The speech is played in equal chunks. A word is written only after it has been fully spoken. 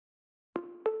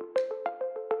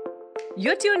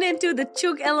You're tuned into the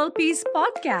Chug LLP's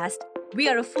podcast. We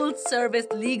are a full service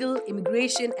legal,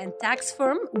 immigration, and tax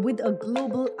firm with a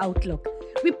global outlook.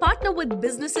 We partner with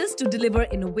businesses to deliver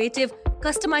innovative,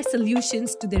 customized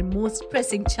solutions to their most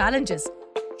pressing challenges.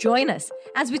 Join us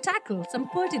as we tackle some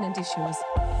pertinent issues.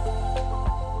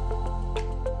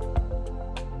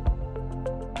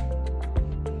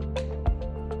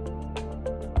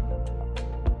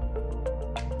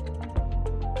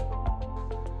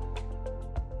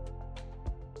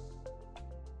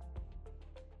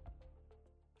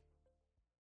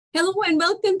 Hello and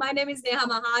welcome. My name is Neha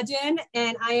Mahajan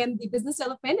and I am the Business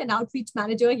Development and Outreach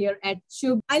Manager here at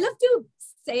Chug. I love to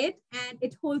say it, and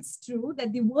it holds true,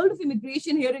 that the world of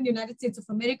immigration here in the United States of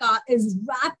America is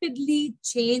rapidly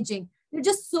changing. There are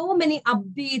just so many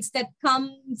updates that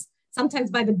comes sometimes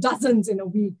by the dozens in a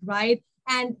week, right?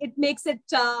 And it makes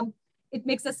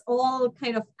us all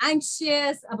kind of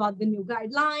anxious about the new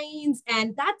guidelines.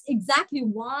 And that's exactly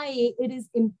why it is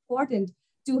important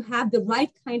to have the right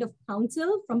kind of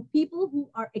counsel from people who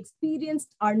are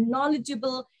experienced, are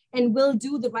knowledgeable, and will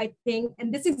do the right thing.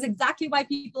 And this is exactly why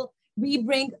we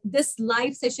bring this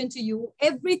live session to you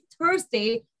every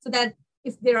Thursday, so that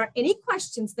if there are any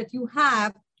questions that you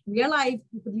have, we are live,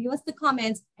 you could leave us the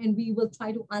comments and we will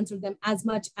try to answer them as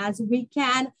much as we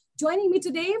can. Joining me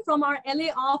today from our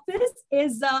LA office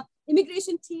is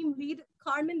immigration team lead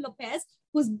Carmen Lopez,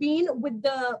 who's been with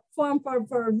the firm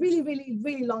for a really, really,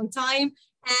 really long time.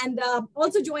 And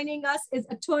also joining us is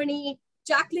attorney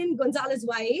Jacqueline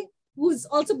Gonzalez-Valle, who's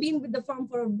also been with the firm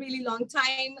for a really long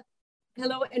time.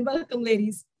 Hello and welcome,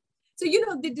 ladies. So,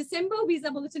 the December visa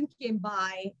bulletin came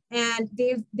by and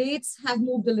dates have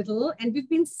moved a little. And we've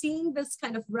been seeing this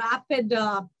kind of rapid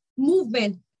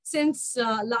movement since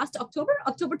last October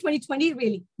 2020,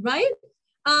 really, right?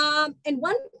 And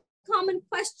one common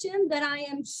question that I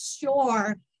am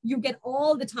sure you get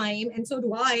all the time, and so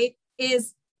do I,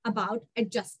 is about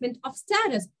adjustment of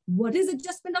status. What is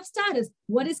adjustment of status?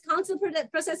 What is counsel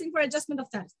processing for adjustment of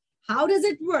status? How does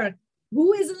it work?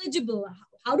 Who is eligible?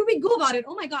 How do we go about it?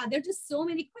 Oh my God, there are just so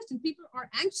many questions. People are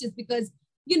anxious because,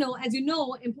 as you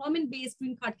know, employment-based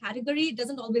green card category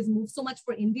doesn't always move so much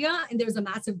for India, and there's a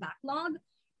massive backlog.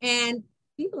 And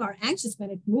people are anxious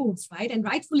when it moves, right? And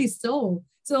rightfully so.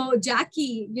 So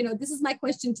Jackie, this is my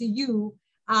question to you.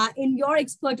 In your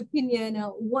expert opinion,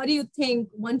 what do you think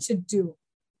one should do?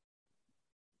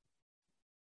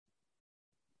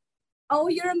 Oh,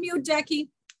 you're on mute,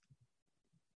 Jackie.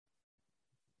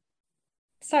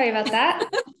 Sorry about that.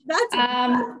 That's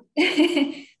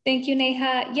Thank you,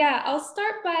 Neha. Yeah, I'll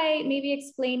start by maybe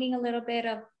explaining a little bit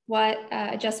of what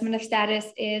adjustment of status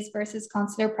is versus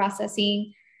consular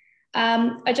processing.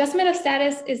 Adjustment of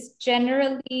status is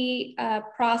generally a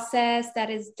process that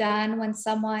is done when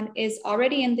someone is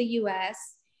already in the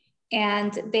US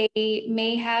and they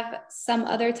may have some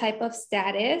other type of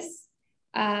status,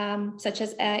 such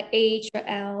as H or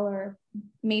L or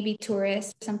maybe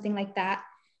tourist, something like that.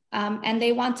 And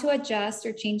they want to adjust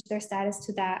or change their status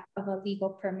to that of a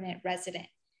legal permanent resident.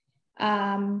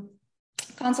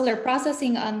 Consular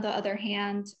processing, on the other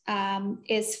hand,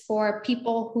 is for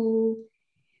people who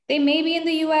they may be in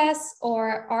the U.S.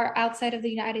 or are outside of the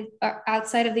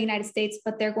United States,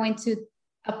 but they're going to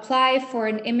apply for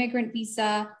an immigrant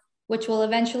visa, which will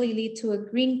eventually lead to a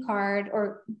green card,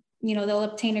 or they'll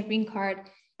obtain a green card.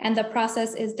 And the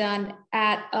process is done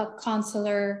at a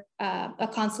consulate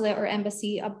or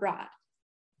embassy abroad.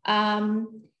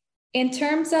 In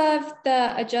terms of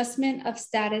the adjustment of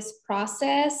status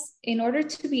process, in order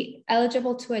to be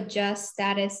eligible to adjust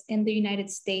status in the United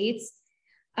States,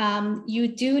 you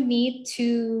do need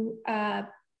to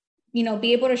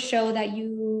be able to show that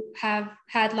you have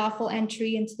had lawful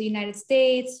entry into the United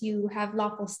States, you have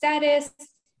lawful status,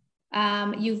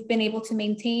 you've been able to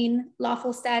maintain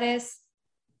lawful status.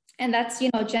 And that's,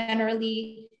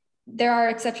 generally, there are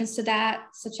exceptions to that,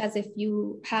 such as if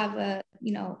you have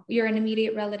you're an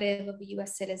immediate relative of a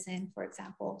US citizen, for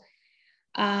example.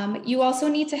 You also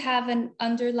need to have an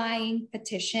underlying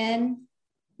petition,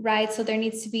 right? So there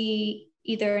needs to be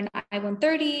either an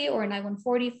I-130 or an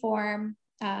I-140 form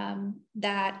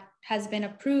that has been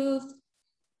approved.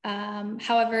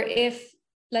 However, if,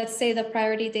 let's say, the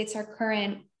priority dates are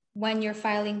current when you're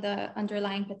filing the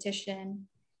underlying petition,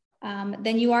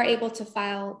 then you are able to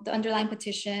file the underlying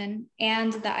petition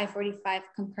and the I-45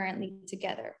 concurrently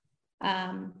together.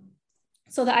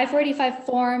 So the I-45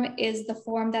 form is the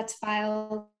form that's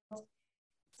filed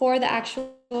for the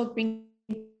actual green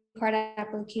card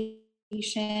application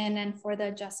and for the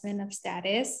adjustment of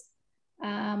status.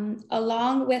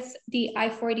 Along with the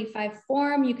I-45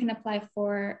 form, you can apply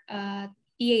for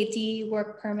EAD,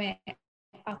 work permit,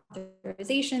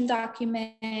 authorization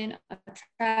document, a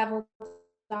travel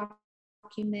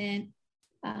document.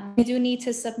 You do need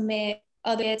to submit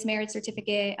other marriage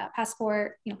certificate,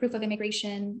 passport, proof of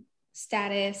immigration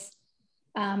status,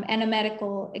 and a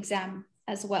medical exam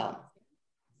as well.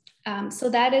 So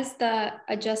that is the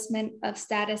adjustment of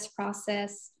status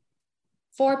process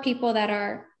for people that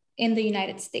are in the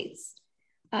United States.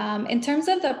 In terms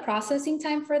of the processing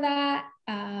time for that,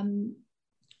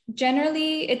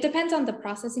 generally, it depends on the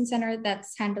processing center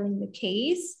that's handling the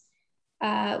case.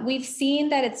 We've seen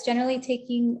that it's generally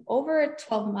taking over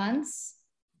 12 months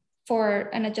for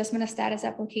an adjustment of status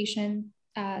application,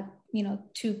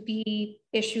 to be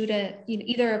issued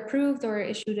either approved or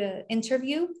issued an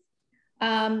interview.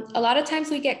 A lot of times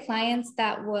we get clients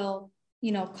that will,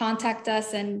 contact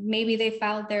us, and maybe they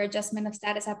filed their adjustment of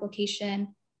status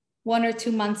application 1 or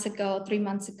 2 months ago, 3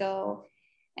 months ago,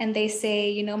 and they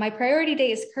say, my priority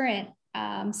date is current.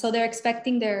 So they're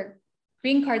expecting their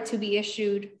green card to be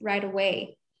issued right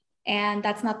away. And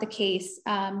that's not the case.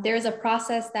 There's a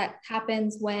process that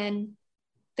happens when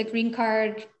the green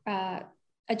card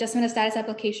adjustment of status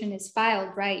application is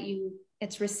filed, right?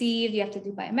 It's received, you have to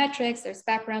do biometrics, there's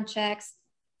background checks.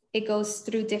 It goes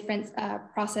through different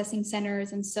processing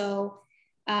centers. And so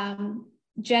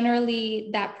generally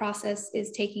that process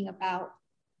is taking about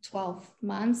 12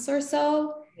 months or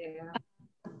so. Yeah.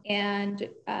 And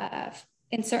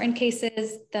in certain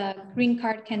cases, the green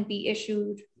card can be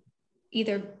issued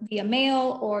either via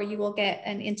mail, or you will get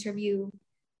an interview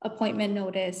appointment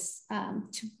notice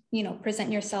to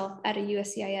present yourself at a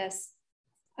USCIS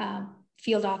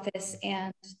field office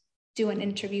and do an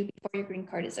interview before your green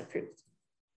card is approved.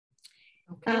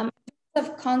 Okay.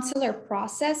 Of consular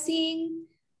processing,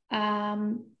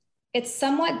 it's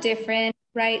somewhat different,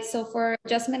 right? So for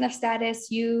adjustment of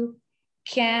status, you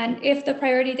can, if the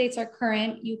priority dates are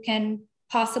current, you can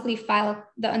possibly file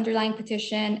the underlying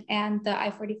petition and the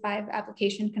I-45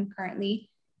 application concurrently.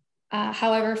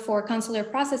 However, for consular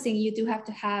processing, you do have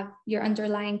to have your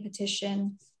underlying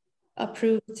petition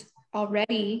approved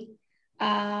already.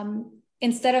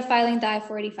 Instead of filing the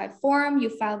I-485 form, you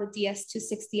file the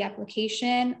DS-260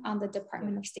 application on the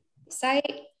Department of State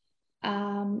website.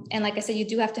 And like I said, you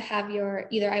do have to have your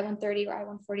either I-130 or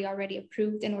I-140 already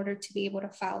approved in order to be able to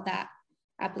file that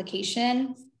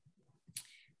application.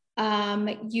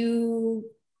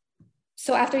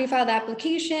 So after you file the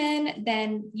application,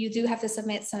 then you do have to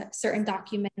submit certain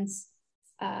documents.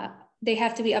 They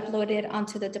have to be uploaded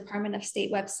onto the Department of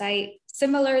State website.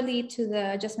 Similarly to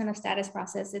the adjustment of status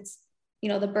process, it's,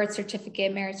 the birth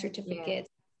certificate, marriage certificate,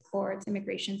 passports,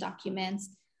 immigration documents.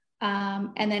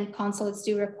 And then consulates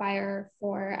do require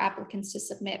for applicants to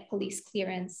submit police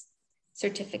clearance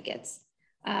certificates.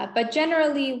 But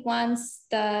generally, once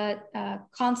the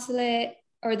consulate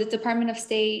or the Department of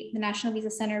State, the National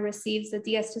Visa Center receives the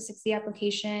DS-260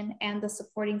 application and the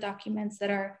supporting documents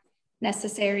that are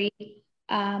necessary,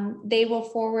 they will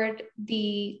forward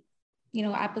the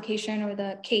application or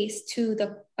the case to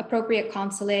the appropriate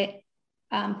consulate,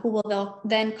 who will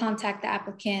then contact the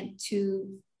applicant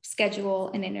to schedule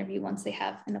an interview once they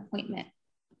have an appointment.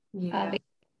 Yeah.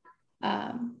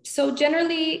 So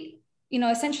generally,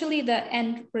 essentially the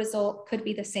end result could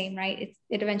be the same, right?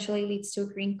 It eventually leads to a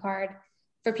green card.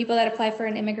 For people that apply for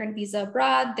an immigrant visa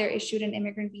abroad, they're issued an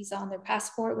immigrant visa on their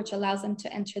passport, which allows them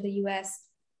to enter the US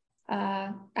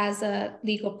as a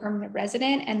legal permanent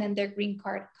resident, and then their green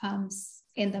card comes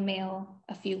in the mail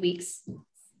a few weeks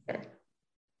later.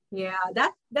 Yeah,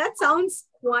 that sounds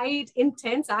quite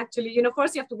intense, actually.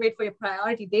 First you have to wait for your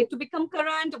priority date to become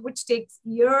current, which takes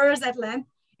years at length,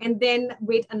 and then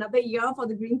wait another year for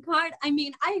the green card. I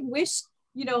mean, I wish,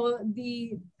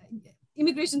 the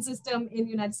immigration system in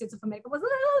the United States of America was a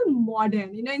little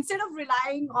modern, instead of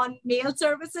relying on mail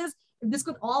services. If this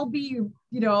could all be,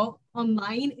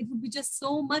 online, it would be just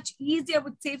so much easier,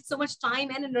 would save so much time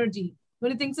and energy.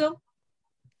 Don't you think so?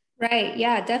 Right.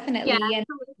 Yeah, definitely. Yeah. And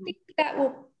I think that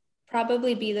will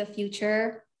probably be the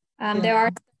future. There are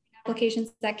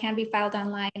applications that can be filed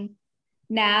online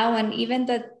now, and even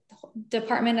the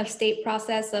Department of State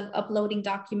process of uploading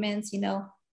documents,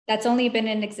 that's only been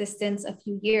in existence a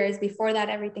few years. Before that,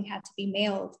 everything had to be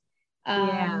mailed.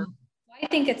 I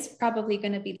think it's probably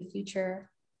going to be the future.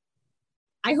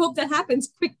 I hope that happens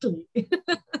quickly.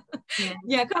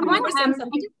 Yeah. I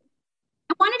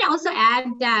wanted to also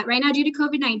add that right now, due to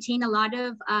COVID-19, a lot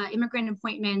of immigrant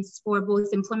appointments for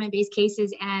both employment-based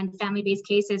cases and family-based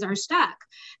cases are stuck.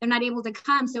 They're not able to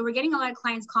come. So we're getting a lot of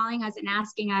clients calling us and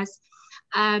asking us,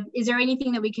 is there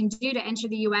anything that we can do to enter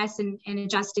the US and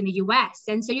adjust in the US?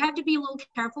 And so you have to be a little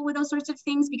careful with those sorts of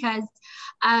things, because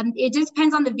it just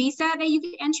depends on the visa that you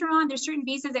can enter on. There's certain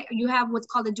visas that you have what's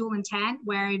called a dual intent,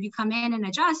 where if you come in and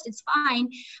adjust, it's fine.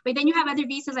 But then you have other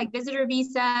visas like visitor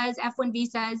visas, F1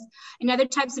 visas, and other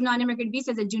types of non-immigrant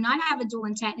visas that do not have a dual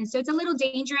intent. And so it's a little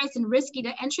dangerous and risky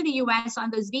to enter the US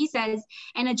on those visas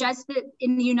and adjust it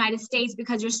in the United States,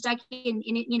 because you're stuck in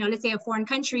let's say a foreign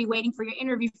country waiting for your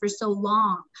interview for so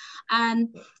long.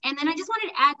 And then I just wanted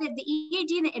to add that the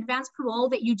EAD and the advanced parole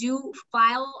that you do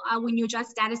file when you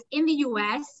adjust status in the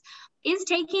US is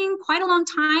taking quite a long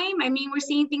time. I mean, we're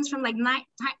seeing things from like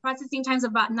processing times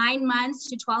of about 9 months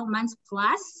to 12 months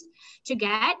plus to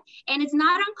get. And it's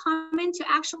not uncommon to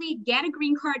actually get a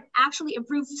green card actually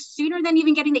approved sooner than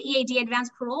even getting the EAD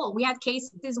advanced parole. We have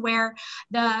cases where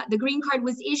the green card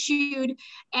was issued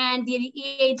and the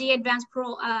EAD advanced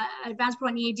parole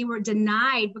and EAD were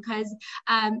denied because,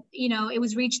 it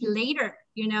was reached later.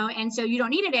 And so you don't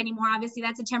need it anymore. Obviously,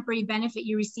 that's a temporary benefit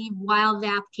you receive while the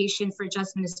application for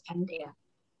adjustment is pending.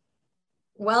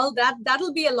 Well,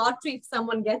 that'll be a lottery if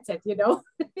someone gets it,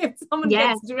 if someone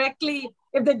gets directly,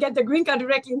 if they get the green card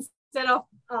directly instead of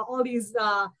all these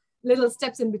little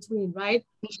steps in between, right?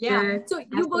 Sure. Yeah. So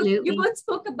you both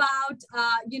spoke about,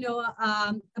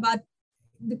 about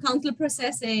the consular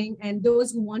processing and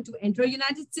those who want to enter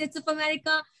United States of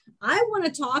America. I want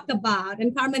to talk about,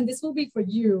 and Carmen, this will be for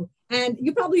you, and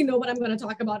you probably know what I'm going to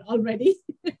talk about already.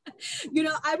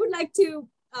 I would like to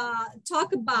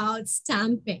talk about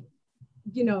stamping,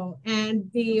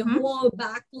 and the whole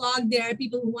backlog there,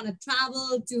 people who want to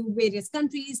travel to various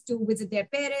countries to visit their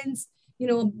parents,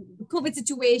 COVID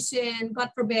situation,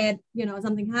 God forbid,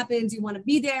 something happens, you want to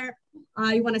be there,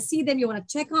 you want to see them, you want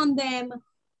to check on them.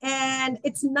 And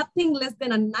it's nothing less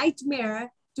than a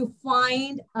nightmare to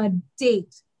find a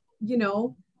date,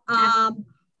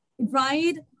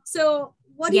 right? So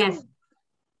what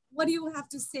do you have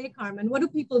to say, Carmen? What do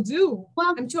people do?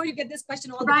 Well, I'm sure you get this question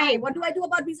all the time. What do I do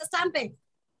about visa stamping?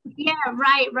 Yeah,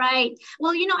 right.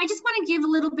 Well, I just want to give a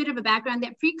little bit of a background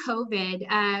that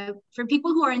pre-COVID, for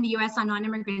people who are in the US on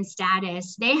non-immigrant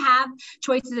status, they have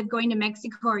choices of going to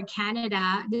Mexico or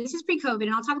Canada. This is pre-COVID,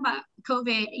 and I'll talk about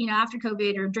COVID, after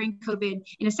COVID or during COVID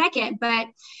in a second. But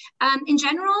in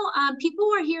general, people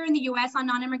who are here in the US on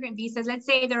non-immigrant visas, let's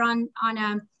say they're on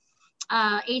a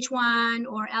H1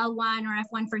 or L1 or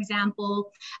F1, for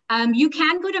example, you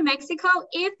can go to Mexico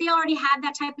if they already have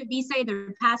that type of visa in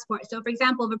their passport. So for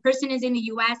example, if a person is in the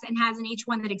US and has an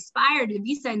H1 that expired, the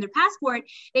visa in their passport,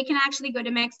 they can actually go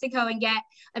to Mexico and get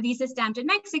a visa stamped in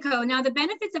Mexico. Now, the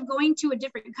benefits of going to a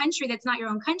different country that's not your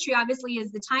own country, obviously,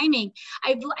 is the timing.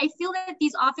 I feel that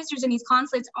these officers and these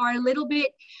consulates are a little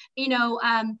bit,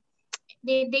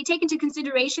 they take into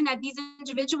consideration that these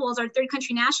individuals are third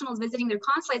country nationals visiting their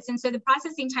consulates. And so the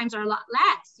processing times are a lot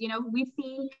less. We've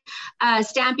seen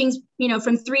stampings,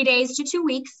 from 3 days to 2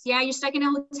 weeks. Yeah, you're stuck in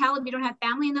a hotel if you don't have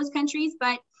family in those countries.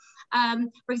 But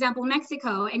for example,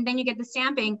 Mexico, and then you get the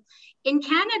stamping. In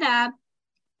Canada,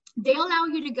 they allow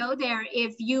you to go there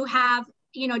if you have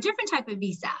different type of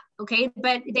visa, okay?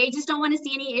 But they just don't want to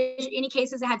see any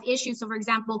cases that have issues. So for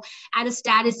example, out of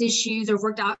status issues or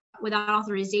worked out without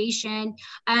authorization.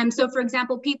 So for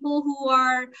example, people who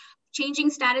are changing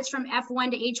status from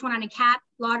F1 to H1 on a CAT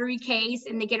lottery case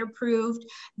and they get approved,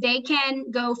 they can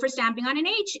go for stamping on an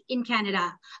H in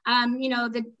Canada.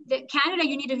 The Canada,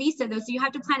 you need a visa though, so you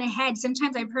have to plan ahead.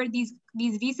 Sometimes I've heard these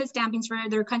visa stampings for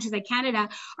other countries like Canada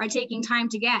are taking time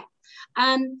to get.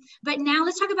 But now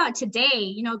let's talk about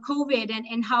today, COVID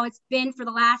and how it's been for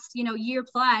the last, year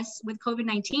plus with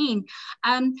COVID-19.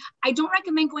 I don't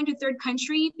recommend going to third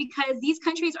country because these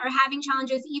countries are having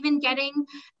challenges even getting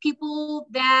people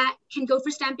that can go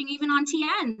for stamping even on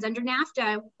TNs under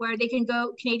NAFTA, where they can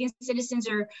go, Canadian citizens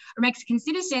or Mexican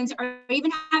citizens are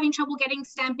even having trouble getting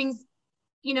stampings,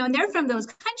 and they're from those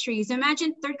countries.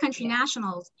 Imagine third country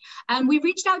nationals. We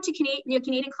reached out to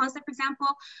Canadian consulate, for example,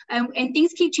 and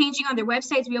things keep changing on their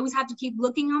websites. We always have to keep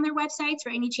looking on their websites for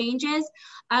any changes.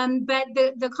 But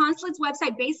the consulate's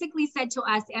website basically said to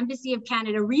us, Embassy of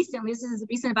Canada recently, this is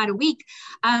recent about a week,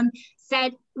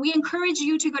 said, we encourage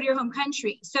you to go to your home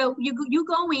country. So you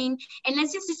going, and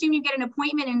let's just assume you get an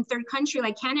appointment in a third country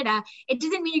like Canada, it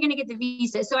doesn't mean you're gonna get the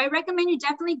visa. So I recommend you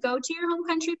definitely go to your home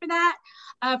country for that,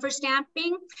 for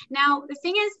stamping. Now, the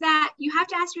thing is that you have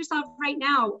to ask yourself right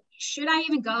now, should I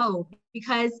even go?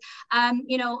 Because, I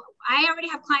already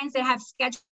have clients that have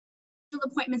scheduled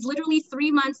appointments literally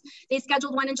 3 months. They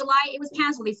scheduled one in July, it was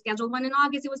canceled. They scheduled one in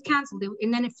August, it was canceled.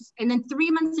 And then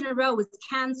 3 months in a row was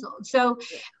canceled. So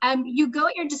you go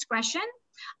at your discretion.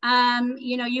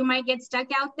 You might get stuck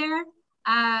out there.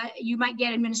 You might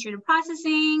get administrative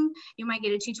processing. You might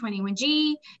get a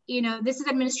 221G. This is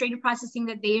administrative processing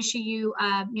that they issue you,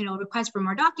 request for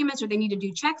more documents, or they need to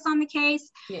do checks on the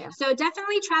case. Yeah. So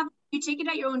definitely travel. You take it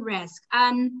at your own risk.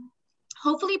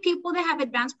 Hopefully people that have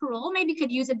advanced parole maybe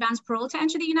could use advanced parole to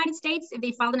enter the United States if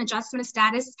they filed an adjustment of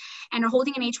status and are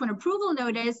holding an H-1 approval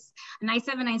notice, an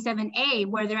I-797A,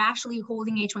 where they're actually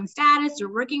holding H-1 status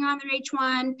or working on their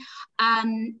H-1.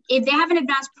 If they have an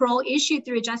advanced parole issued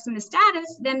through adjustment of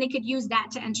status, then they could use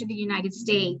that to enter the United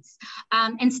States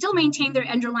and still maintain their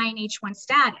underlying H-1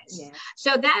 status. Yeah.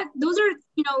 So those are,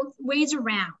 ways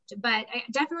around. But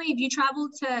definitely if you travel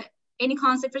to any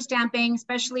consulate for stamping,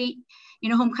 especially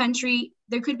home country,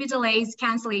 there could be delays,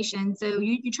 cancellations. So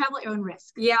you travel at your own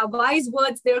risk. Yeah, wise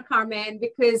words there, Carmen,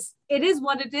 because it is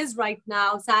what it is right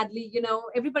now. Sadly,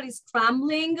 everybody's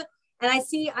scrambling. And I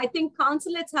think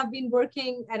consulates have been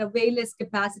working at a way less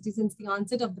capacity since the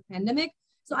onset of the pandemic.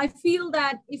 So I feel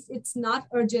that if it's not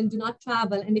urgent, do not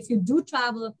travel. And if you do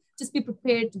travel, just be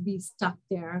prepared to be stuck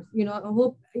there. I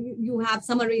hope you have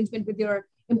some arrangement with your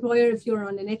employer if you're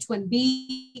on an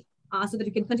H-1B, so that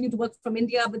you can continue to work from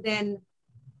India. But then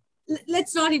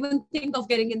let's not even think of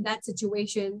getting in that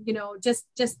situation. Just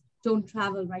don't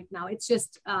travel right now. It's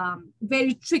just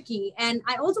very tricky. And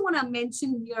I also want to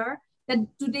mention here that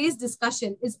today's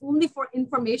discussion is only for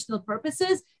informational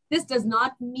purposes. This does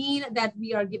not mean that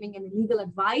we are giving any legal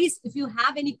advice. If you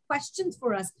have any questions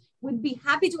for us, we'd be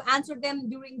happy to answer them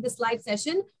during this live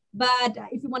session. But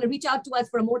if you want to reach out to us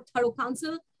for a more thorough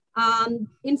counsel,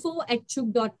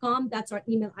 info@chugh.com, that's our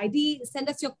email ID. Send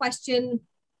us your question,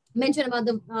 mention about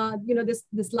the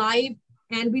this live,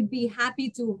 and we'd be happy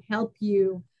to help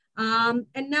you.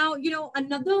 And now,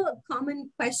 another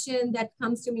common question that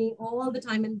comes to me all the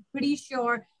time, and pretty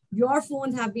sure your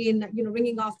phones have been,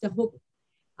 ringing off the hook,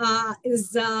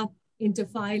 is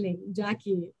interfiling.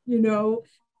 Jackie,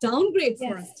 downgrade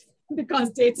first because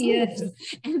dates moved.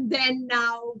 And then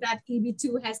now that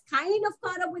EB2 has kind of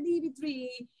caught up with EB3,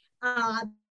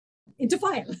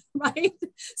 interfile, right?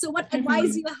 So what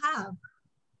advice do you have?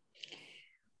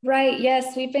 Right.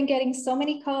 Yes, we've been getting so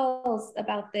many calls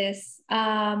about this.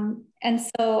 And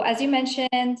so, as you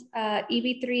mentioned,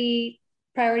 EB3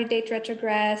 priority date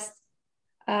retrogressed.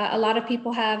 A lot of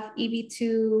people have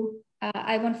EB2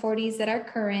 I-140s that are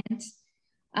current.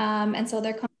 And so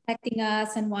they're contacting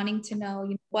us and wanting to know,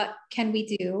 what can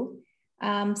we do?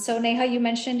 So Neha, you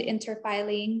mentioned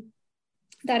interfiling.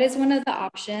 That is one of the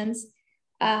options.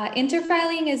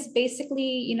 Interfiling is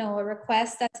basically, a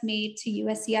request that's made to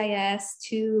USCIS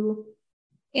to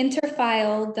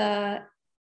interfile the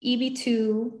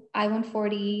EB2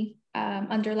 I-140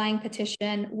 underlying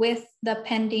petition with the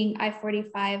pending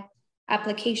I-45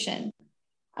 application.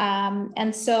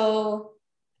 And so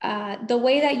the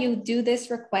way that you do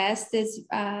this request is,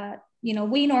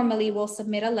 we normally will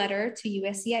submit a letter to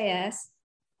USCIS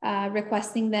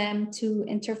requesting them to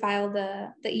interfile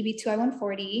the EB2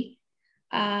 I-140.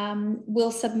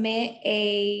 We'll submit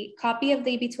a copy of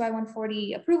the EB2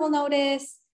 I-140 approval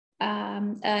notice,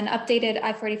 an updated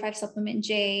I-45 supplement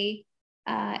J,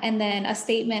 and then a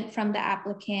statement from the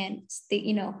applicant,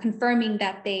 confirming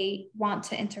that they want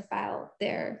to interfile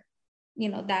their,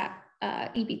 that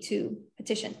EB2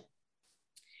 petition.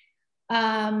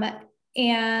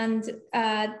 And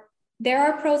there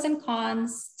are pros and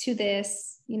cons to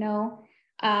this,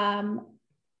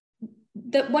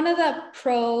 one of the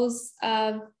pros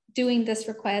of doing this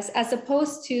request, as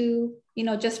opposed to,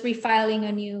 just refiling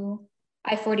a new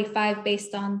I-45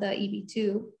 based on the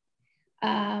EB2,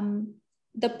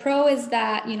 the pro is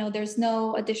that, there's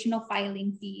no additional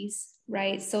filing fees,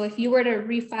 right? So if you were to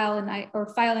refile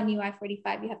or file a new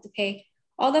I-45, you have to pay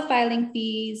all the filing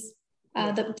fees,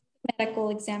 the medical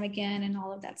exam again, and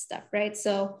all of that stuff, right?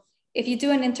 So if you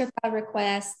do an interfile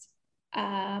request,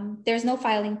 there's no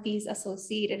filing fees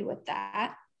associated with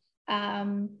that.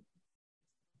 And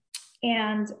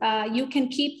you can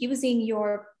keep using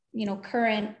your,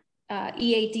 current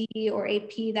EAD or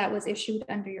AP that was issued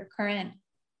under your current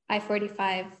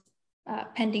I-45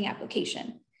 pending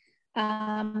application.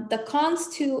 The cons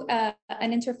to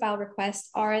an interfile request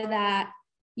are that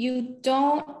you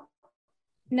don't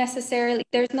necessarily,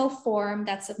 there's no form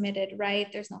that's submitted,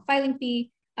 right? There's no filing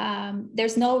fee.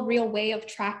 There's no real way of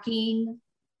tracking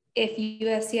if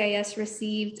USCIS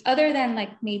received, other than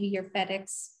maybe your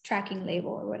FedEx tracking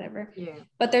label or whatever. Yeah.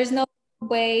 But there's no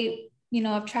way,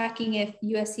 of tracking if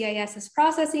USCIS is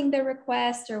processing the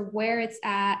request or where it's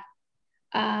at.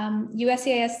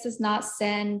 USCIS does not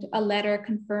send a letter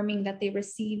confirming that they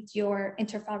received your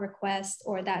interfile request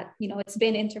or that, it's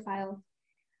been interfiled.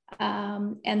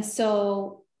 And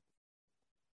so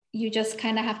you just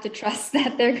kind of have to trust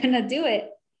that they're going to do it.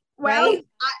 Well, right?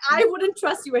 I wouldn't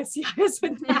trust USCIS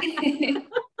with that.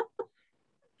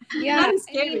 Yeah, that is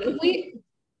scary.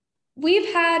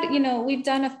 We've had, we've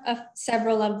done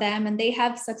several of them, and they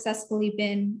have successfully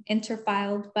been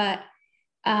interfiled, but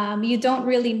you don't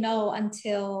really know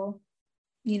until,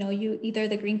 you either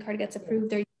the green card gets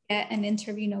approved or you get an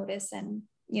interview notice, and,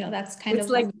 that's kind of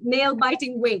like nail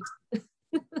biting wait.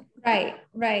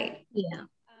 Right. Yeah.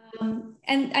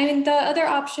 And I mean, the other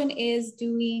option is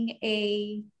doing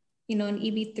an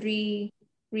EB3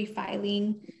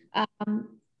 refiling.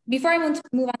 Before I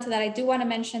move on to that, I do want to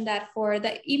mention that for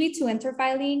the EB2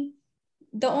 interfiling,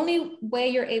 the only way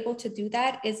you're able to do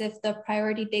that is if the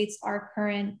priority dates are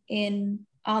current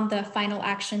on the final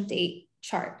action date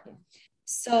chart.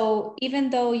 So even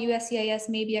though USCIS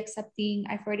may be accepting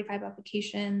I-485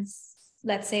 applications,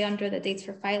 let's say under the dates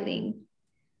for filing,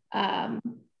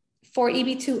 for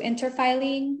EB2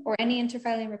 interfiling or any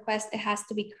interfiling request, it has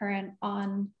to be current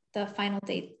on the final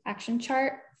date action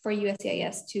chart for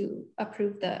USCIS to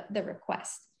approve the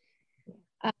request.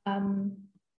 And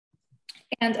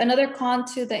another con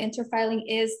to the interfiling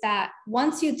is that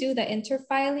once you do the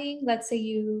interfiling, let's say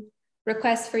you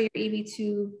request for your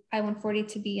EB2 I-140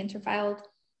 to be interfiled,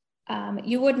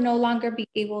 you would no longer be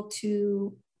able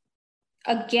to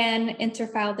again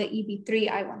interfile the EB3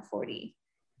 I-140.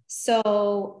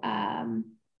 So,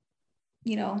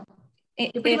 you're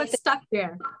pretty much stuck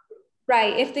there.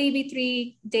 Right. If the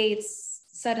EB3 dates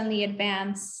suddenly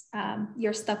advance,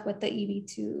 you're stuck with the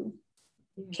EB2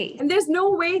 case. And there's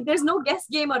no guess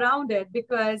game around it,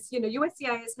 because,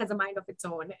 USCIS has a mind of its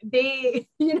own. They,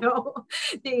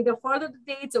 they either further the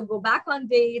dates or go back on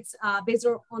dates based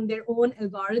on their own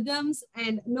algorithms,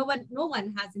 and no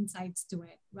one has insights to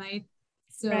it, right?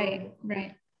 So, right.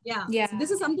 Yeah. So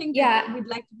this is something that we'd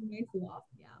like to be mindful of.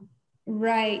 Yeah.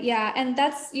 Right. Yeah. And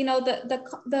that's,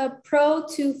 the pro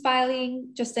to filing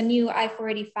just a new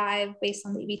I-485 based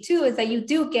on the EB2 is that you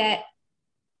do get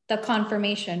the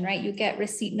confirmation, right? You get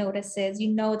receipt notices,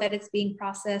 that it's being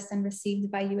processed and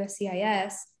received by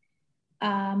USCIS.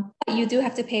 But you do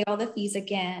have to pay all the fees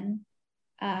again,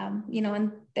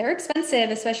 and they're expensive,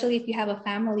 especially if you have a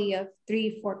family of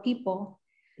 3-4 people.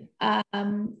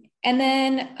 And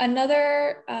then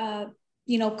another,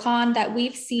 con that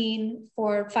we've seen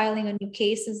for filing a new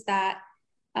case is that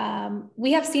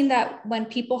we have seen that when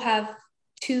people have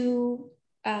 2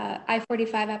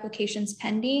 I-485 applications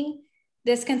pending,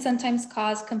 this can sometimes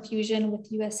cause confusion with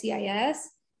USCIS.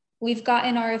 We've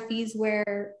gotten RFEs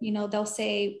where, they'll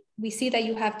say, we see that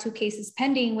you have 2 cases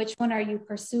pending, which one are you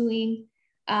pursuing?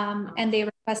 And they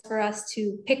request for us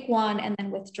to pick one and then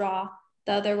withdraw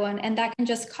the other one. And that can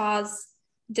just cause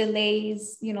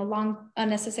delays, long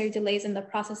unnecessary delays in the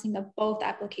processing of both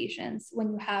applications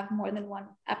when you have more than 1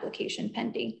 application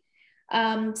pending.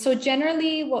 So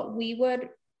generally what we would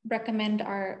recommend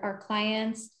our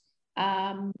clients,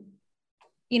 and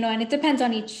it depends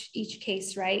on each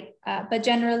case, right? But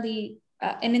generally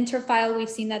in interfile, we've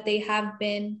seen that they have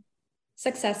been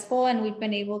successful and we've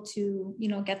been able to,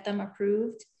 get them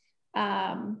approved.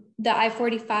 The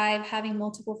I-485 having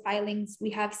multiple filings,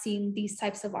 we have seen these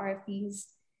types of RFEs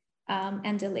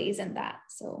and delays in that.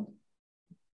 So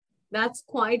that's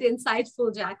quite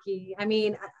insightful, Jackie. I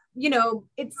mean,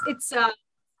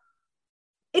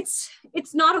 it's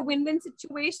not a win-win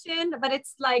situation, but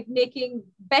it's like making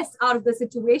best out of the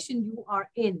situation you are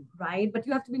in, right? But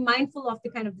you have to be mindful of the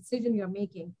kind of decision you're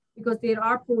making, because there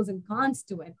are pros and cons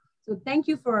to it. So thank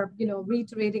you for,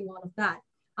 reiterating all of that.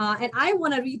 And I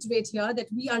want to reiterate here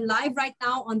that we are live right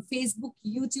now on Facebook,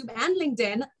 YouTube, and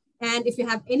LinkedIn. And if you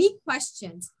have any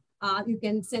questions, you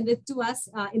can send it to us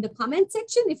in the comment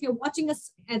section. If you're watching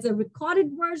us as a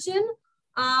recorded version,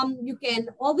 you can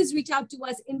always reach out to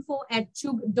us,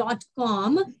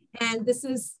 info@chugh.com. And this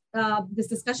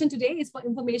discussion today is for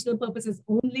informational purposes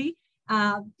only.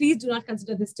 Please do not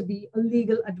consider this to be a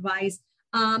legal advice.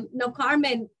 Now,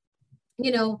 Carmen,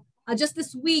 just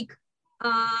this week,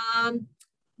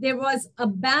 there was a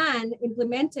ban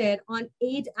implemented on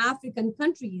 8 African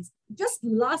countries. Just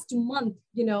last month,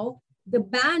 the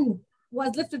ban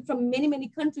was lifted from many, many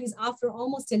countries after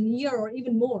almost a year or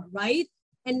even more, right?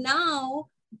 And now,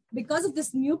 because of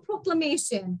this new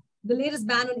proclamation, the latest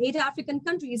ban on 8 African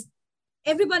countries,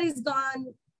 everybody's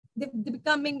they're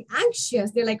becoming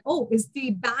anxious. They're like, oh, is the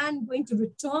ban going to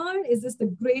return? Is this the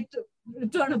great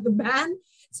return of the ban?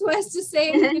 So as to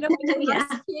say, people are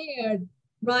scared,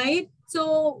 right?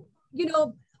 So, we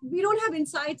don't have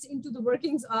insights into the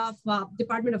workings of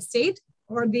Department of State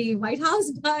or the White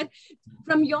House, but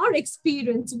from your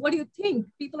experience, what do you think?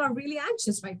 People are really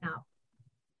anxious right now.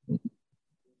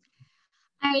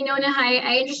 I know,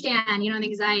 I understand, the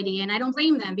anxiety, and I don't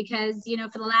blame them because,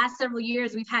 for the last several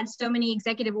years, we've had so many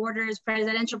executive orders,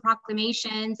 presidential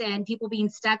proclamations, and people being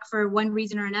stuck for one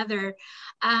reason or another.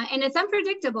 And it's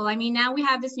unpredictable. I mean, now we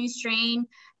have this new strain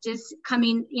just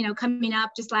coming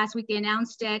up. Just last week they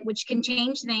announced it, which can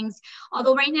change things.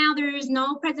 Although right now there is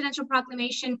no presidential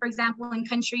proclamation, for example, in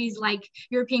countries like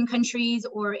European countries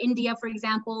or India, for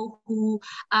example, who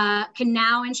can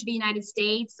now enter the United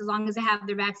States as long as they have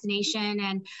their vaccination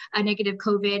and a negative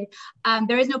COVID.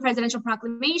 There is no presidential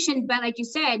proclamation, but like you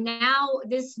said, now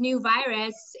this new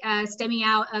virus stemming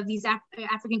out of these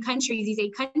African countries, these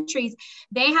 8 countries,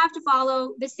 they have to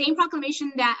follow the same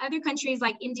proclamation that other countries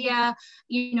like India,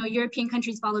 European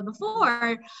countries followed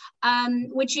before,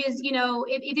 which is,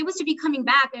 if it was to be coming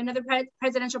back, another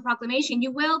presidential proclamation,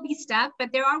 you will be stuck,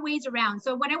 but there are ways around.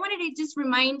 So what I wanted to just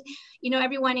remind,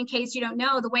 everyone, in case you don't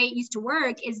know, the way it used to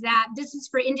work is that this is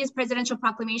for India's presidential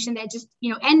proclamation that just,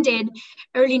 ended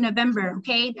early November,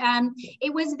 okay?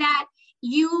 It was that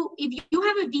if you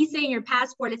have a visa in your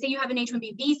passport, let's say you have an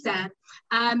H-1B visa,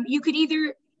 you could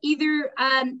either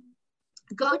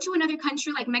go to another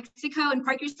country like Mexico and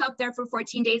park yourself there for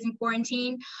 14 days in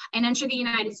quarantine and enter the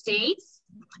United States.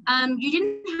 You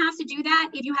didn't have to do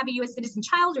that if you have a U.S. citizen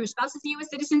child or your spouse is a U.S.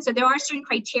 citizen. So there are certain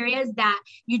criteria that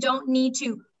you don't need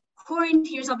to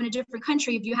quarantine yourself in a different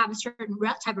country if you have a certain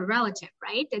type of relative,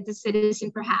 right? That's a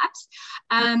citizen, perhaps.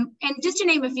 And just to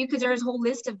name a few, because there's a whole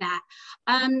list of that.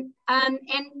 And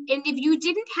if you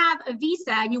didn't have a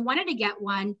visa and you wanted to get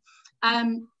one,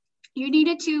 you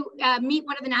needed to meet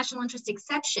one of the national interest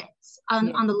exceptions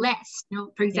on the list,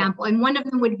 for example. And one of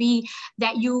them would be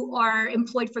that you are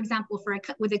employed, for example,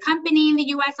 with a company in the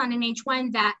U.S. on an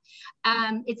H-1 that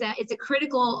it's a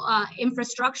critical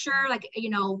infrastructure, like,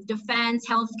 defense,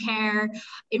 healthcare,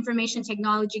 information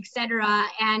technology, et cetera.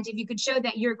 And if you could show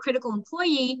that you're a critical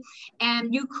employee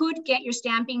and you could get your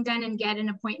stamping done and get an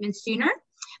appointment sooner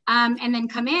and then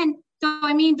come in. So,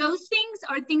 I mean, those things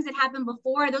are things that happened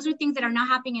before. Those are things that are now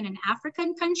happening in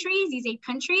African countries, these 8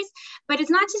 countries. But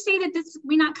it's not to say that this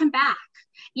may not come back.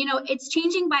 It's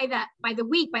changing by the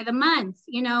week, by the month.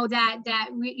 That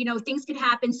we, things could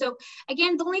happen. So,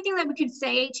 again, the only thing that we could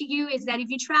say to you is that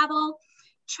if you travel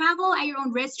at your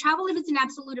own risk. Travel if it's an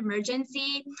absolute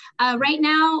emergency. Right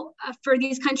now, for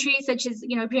these countries such as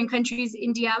European countries,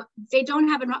 India, they don't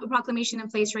have a proclamation in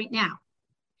place right now.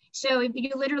 So if you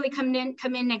literally come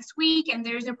in next week and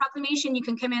there's a proclamation, you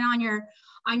can come in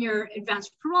on your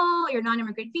advanced parole, your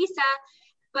non-immigrant visa.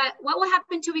 But what will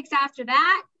happen 2 weeks after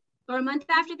that or a month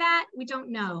after that? We don't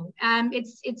know.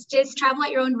 It's just travel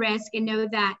at your own risk and know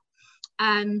that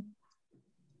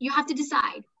you have to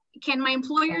decide. Can my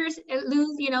employers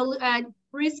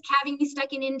risk having me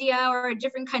stuck in India or a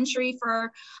different country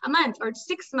for a month or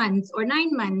 6 months or 9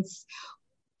 months?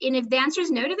 And if the answer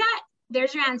is no to that,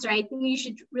 there's your answer. I think you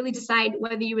should really decide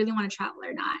whether you really want to travel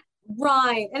or not.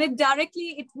 Right. And it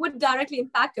would directly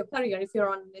impact your career if you're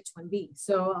on an H-1B.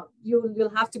 So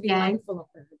you'll have to be mindful of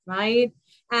it, right?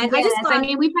 And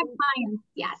we've had clients.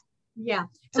 Yes. Yeah.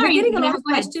 Sorry, we're getting a lot of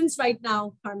questions right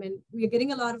now, Carmen. We're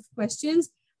getting a lot of questions.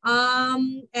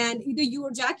 And either you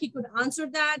or Jackie could answer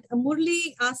that.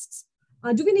 Murli asks,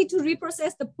 do we need to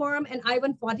reprocess the PERM and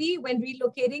I-140 when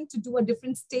relocating to do a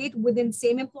different state within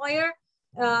same employer?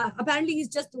 Apparently he's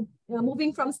just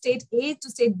moving from state A to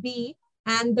state B,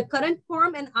 and the current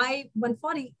PERM and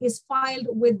I-140 is filed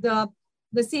with the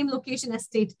same location as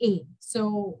state A.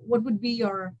 So what would be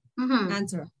your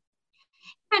answer?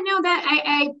 I know that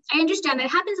I understand that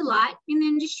happens a lot in the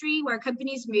industry where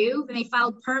companies move and they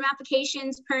file PERM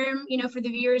applications. PERM, for the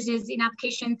viewers, is an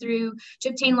application to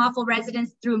obtain lawful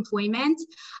residence through employment.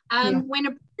 When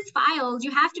a PERM is filed,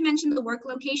 you have to mention the work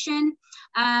location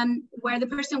where the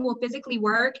person will physically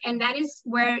work. And that is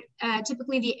where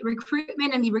typically the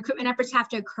recruitment efforts have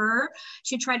to occur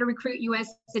to try to recruit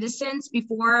U.S. citizens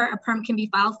before a PERM can be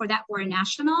filed for that foreign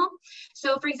national.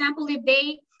 So, for example, if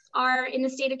they are in the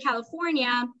state of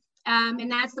California, and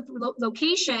that's the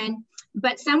location,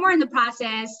 but somewhere in the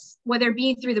process, whether it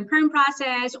be through the PERM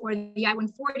process or the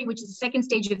I-140, which is the second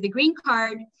stage of the green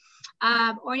card,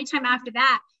 or anytime after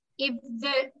that, if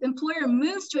the employer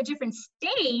moves to a different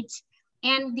state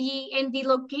and the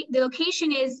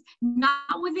location is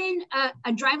not within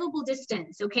a drivable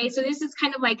distance, okay? So this is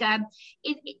kind of like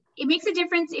it makes a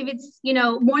difference if it's,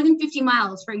 more than 50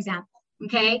 miles, for example.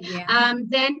 Okay,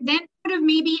 then would have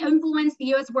maybe influenced the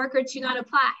U.S. worker to not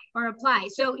apply.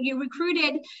 So you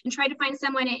recruited and tried to find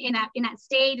someone in that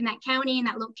state, in that county, in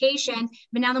that location,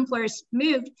 but now the employer's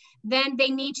moved, then they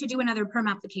need to do another PERM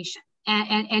application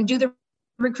and do the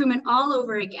recruitment all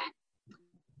over again.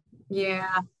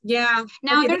 Yeah.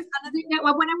 Now, what I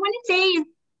want to say is,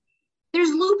 there's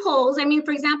loopholes. I mean,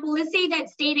 for example, let's say that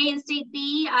state A and state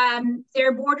B,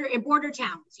 they're border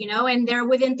towns, and they're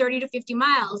within 30 to 50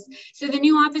 miles. So the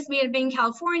new office may have been in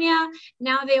California.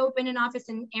 Now they open an office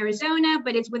in Arizona,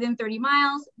 but it's within 30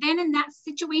 miles. Then in that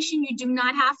situation, you do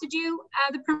not have to do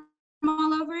the permit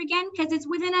all over again, because it's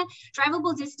within a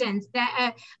drivable distance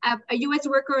that a U.S.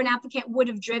 worker or an applicant would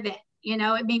have driven.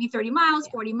 It may be 30 miles,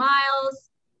 40 miles,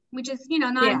 which is,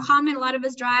 not uncommon. A lot of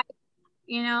us drive.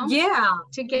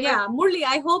 Murli,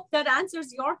 I hope that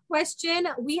answers your question.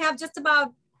 We have just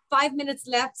about 5 minutes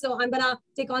left, so I'm gonna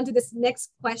take on to this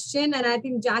next question, and I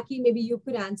think Jackie, maybe you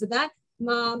could answer that.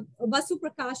 Vasu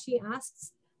Prakash, he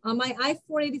asks, my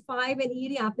I-485 and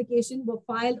EAD application were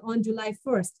filed on July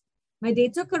 1st. My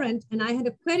dates are current, and I had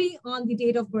a query on the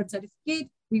date of birth certificate.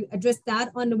 We addressed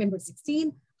that on November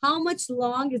 16. How much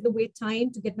long is the wait time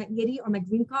to get my EAD or my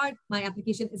green card? My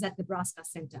application is at Nebraska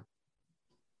Center.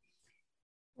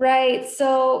 Right.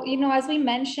 So, as we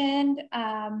mentioned,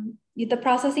 the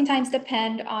processing times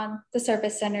depend on the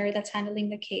service center that's handling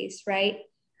the case, right?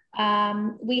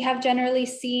 We have generally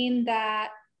seen that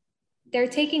they're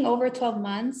taking over 12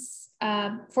 months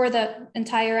for the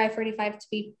entire I-485 to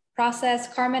be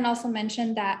processed. Carmen also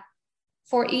mentioned that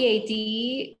for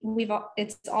EAD,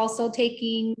 it's also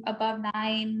taking above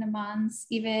 9 months,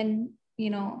 even,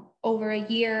 over a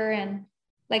year. And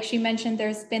like she mentioned,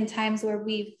 there's been times where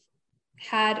we've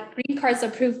had green cards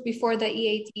approved before the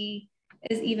EAD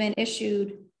is even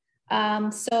issued.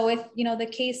 So if, the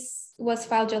case was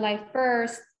filed July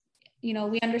 1st,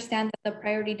 we understand that the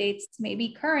priority dates may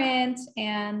be current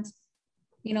and,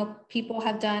 people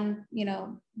have done,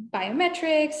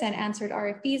 biometrics and answered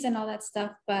RFPs and all that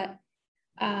stuff. But,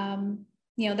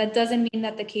 that doesn't mean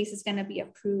that the case is going to be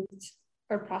approved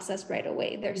or processed right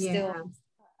away. There's still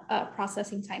a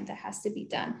processing time that has to be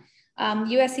done.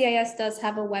 USCIS does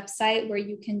have a website where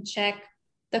you can check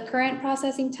the current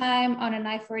processing time on an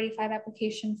I-485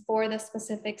 application for the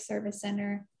specific service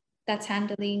center that's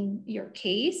handling your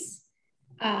case.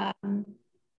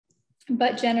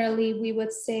 But generally, we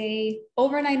would say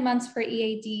over 9 months for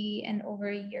EAD and over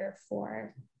a year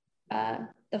for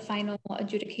the final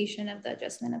adjudication of the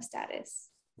adjustment of status.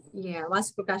 Yeah,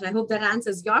 Vasu Prakash, I hope that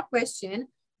answers your question.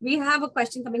 We have a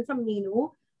question coming from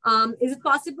Ninu. Is it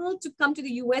possible to come to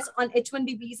the US on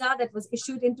H-1B visa that was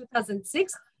issued in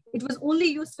 2006? It was only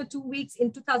used for 2 weeks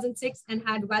in 2006 and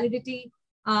had validity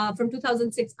from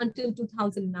 2006 until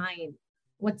 2009.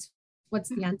 What's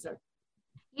the answer?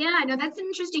 Yeah, no, that's an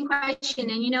interesting question.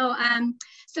 And,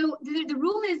 so the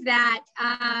rule is that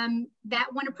that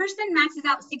when a person maxes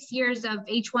out 6 years of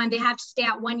H-1, they have to stay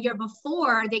out 1 year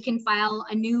before they can file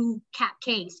a new CAP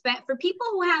case. But for people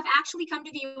who have actually come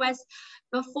to the U.S.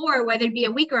 before, whether it be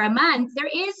a week or a month, there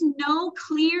is no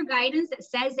clear guidance that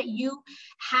says that you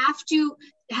have to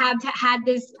have had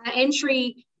this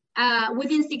entry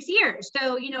within 6 years.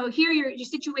 So, here your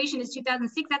situation is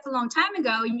 2006, that's a long time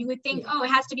ago. And you would think, it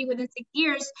has to be within 6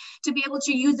 years to be able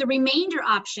to use the remainder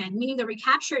option, meaning the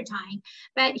recapture time.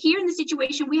 But here in the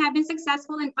situation, we have been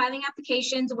successful in filing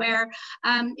applications where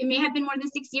it may have been more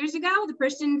than 6 years ago. The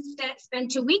person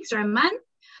spent 2 weeks or a month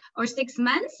or 6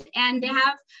 months, and they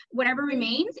have whatever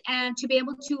remains, and to be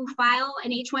able to file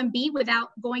an H-1B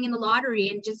without going in the lottery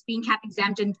and just being CAP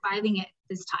exempt and filing it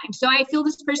this time. So I feel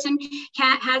this person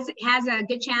has a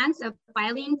good chance of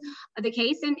filing the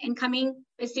case and coming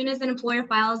as soon as an employer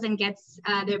files and gets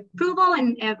the approval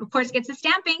and of course gets the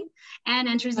stamping and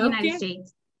enters the United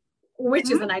States. Which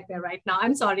is a nightmare right now.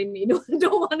 I'm sorry, Nino. I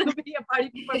don't want to be a party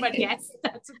pooper, but yes,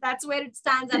 that's where it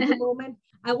stands at the moment.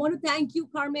 I want to thank you,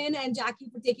 Carmen and Jackie,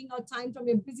 for taking out time from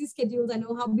your busy schedules. I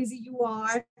know how busy you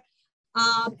are.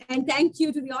 And thank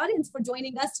you to the audience for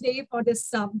joining us today for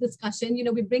this discussion.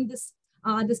 We bring this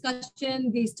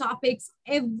discussion, these topics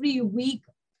every week,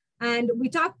 and we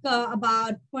talk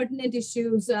about pertinent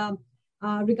issues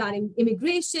regarding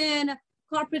immigration,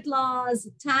 corporate laws,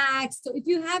 tax. So if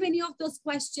you have any of those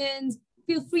questions,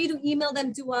 feel free to email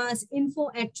them to us,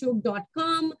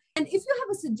 info@chug.com. And if you have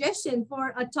a suggestion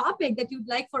for a topic that you'd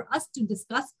like for us to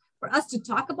discuss, for us to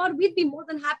talk about, we'd be more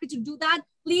than happy to do that.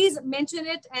 Please mention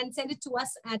it and send it to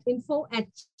us at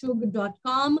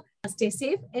info@chug.com. Stay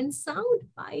safe and sound.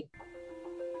 Bye.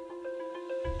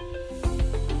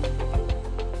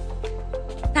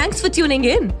 Thanks for tuning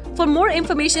in. For more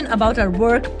information about our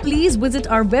work, please visit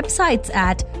our websites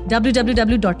at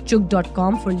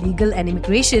www.chug.com for legal and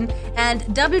immigration and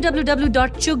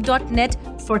www.chug.net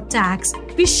for tax.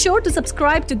 Be sure to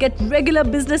subscribe to get regular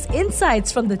business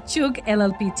insights from the Chug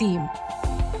LLP team.